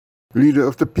Leader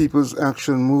of the People's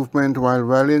Action Movement, while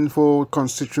rallying for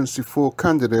Constituency 4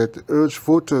 candidate, urged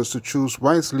voters to choose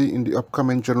wisely in the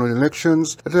upcoming general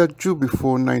elections that are due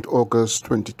before 9 August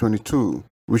 2022.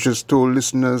 Wishes told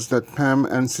listeners that PAM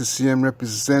and CCM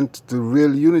represent the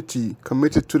real unity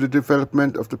committed to the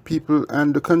development of the people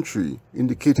and the country,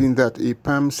 indicating that a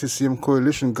PAM-CCM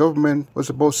coalition government was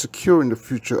about securing the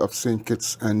future of St.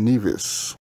 Kitts and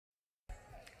Nevis.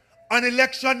 On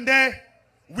election day,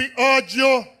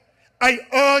 I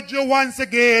urge you once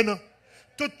again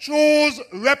to choose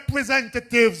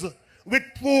representatives with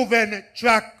proven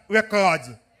track records.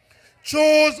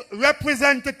 Choose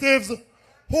representatives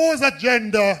whose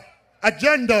agendas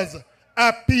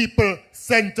are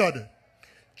people-centered.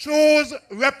 Choose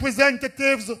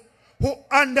representatives who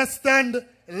understand,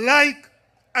 like,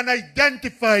 and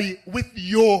identify with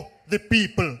you, the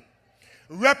people.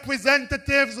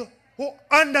 Representatives who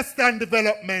understand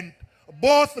development,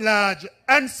 both large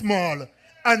and small,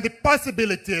 and the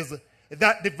possibilities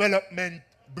that development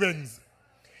brings.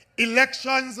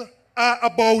 Elections are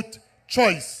about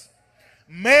choice.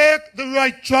 Make the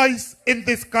right choice in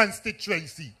this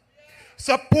constituency.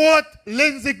 Support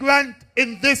Lindsey Grant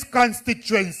in this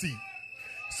constituency.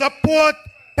 Support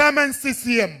Pam'S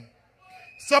CCM.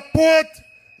 Support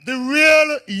the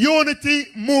real unity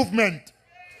movement.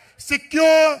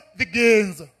 Secure the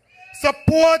gains.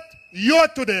 Support your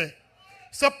today.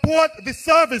 Support the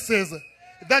services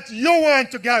that you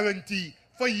want to guarantee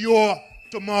for your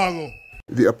tomorrow.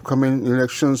 The upcoming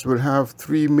elections will have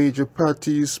three major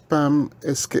parties, PAM,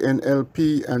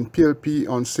 SKNLP and PLP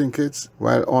on St. Kitts,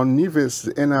 while on Nevis,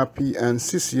 the NRP and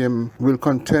CCM will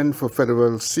contend for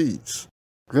federal seats.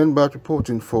 Glenn Bart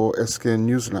reporting for SKN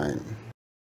Newsline.